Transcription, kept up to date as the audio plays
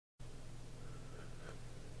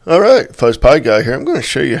Alright, Fuzz Pie Guy here. I'm going to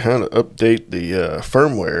show you how to update the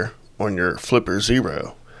firmware on your Flipper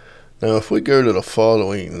Zero. Now if we go to the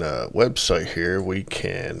following website here, we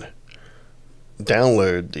can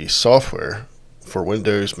download the software for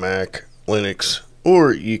Windows, Mac, Linux,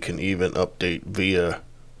 or you can even update via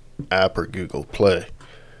app or Google Play.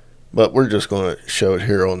 But we're just going to show it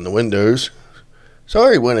here on the Windows. So I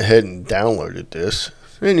already went ahead and downloaded this,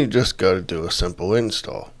 and you just got to do a simple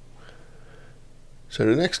install. So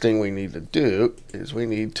the next thing we need to do is we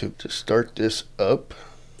need to start this up.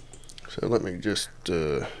 So let me just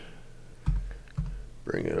bring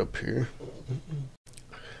it up here.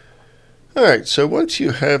 Alright, so once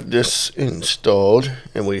you have this installed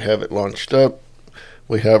and we have it launched up,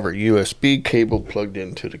 we have our USB cable plugged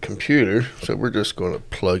into the computer. So we're just going to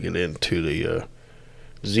plug it into the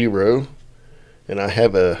Zero. And I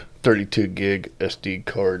have a 32 gig SD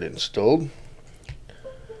card installed.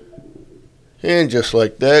 And just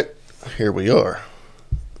like that, here we are.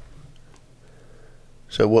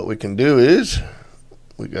 So what we can do is,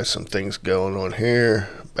 we got some things going on here,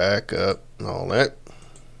 backup and all that.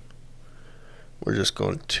 We're just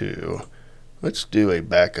going to, let's do a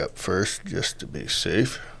backup first, just to be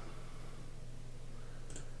safe.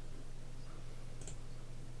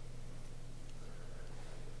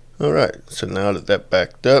 Alright, so now that that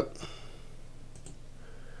backed up,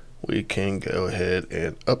 we can go ahead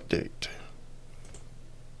and update.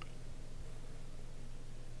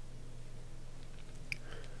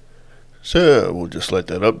 So we'll just let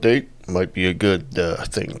that update. Might be a good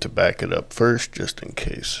thing to back it up first, just in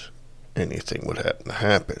case anything would happen to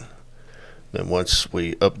happen. Then once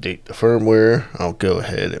we update the firmware, I'll go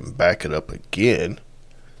ahead and back it up again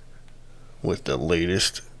with the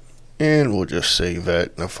latest, and we'll just save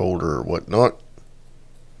that in a folder or whatnot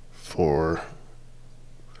for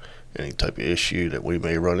any type of issue that we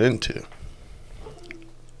may run into.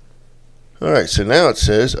 Alright, so now it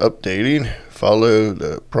says updating, follow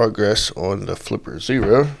the progress on the Flipper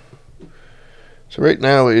Zero. So right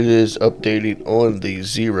now it is updating on the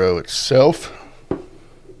Zero itself.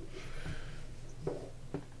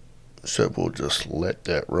 So we'll just let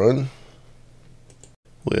that run.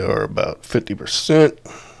 We are about 50%.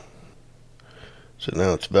 So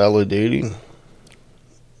now it's validating.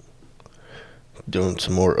 Doing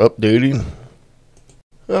some more updating.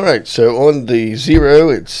 Alright, so on the Zero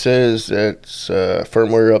it says that's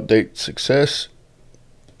firmware update success.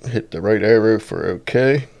 Hit the right arrow for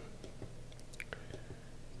OK.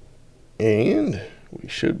 And we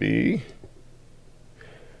should be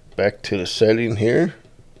back to the setting here.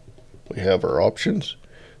 We have our options.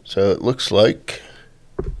 So it looks like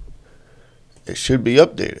it should be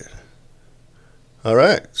updated.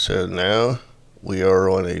 Alright, so now we are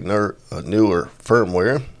on a newer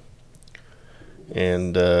firmware.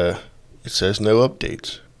 And it says no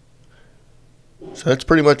updates. So that's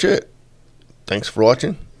pretty much it. Thanks for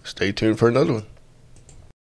watching. Stay tuned for another one.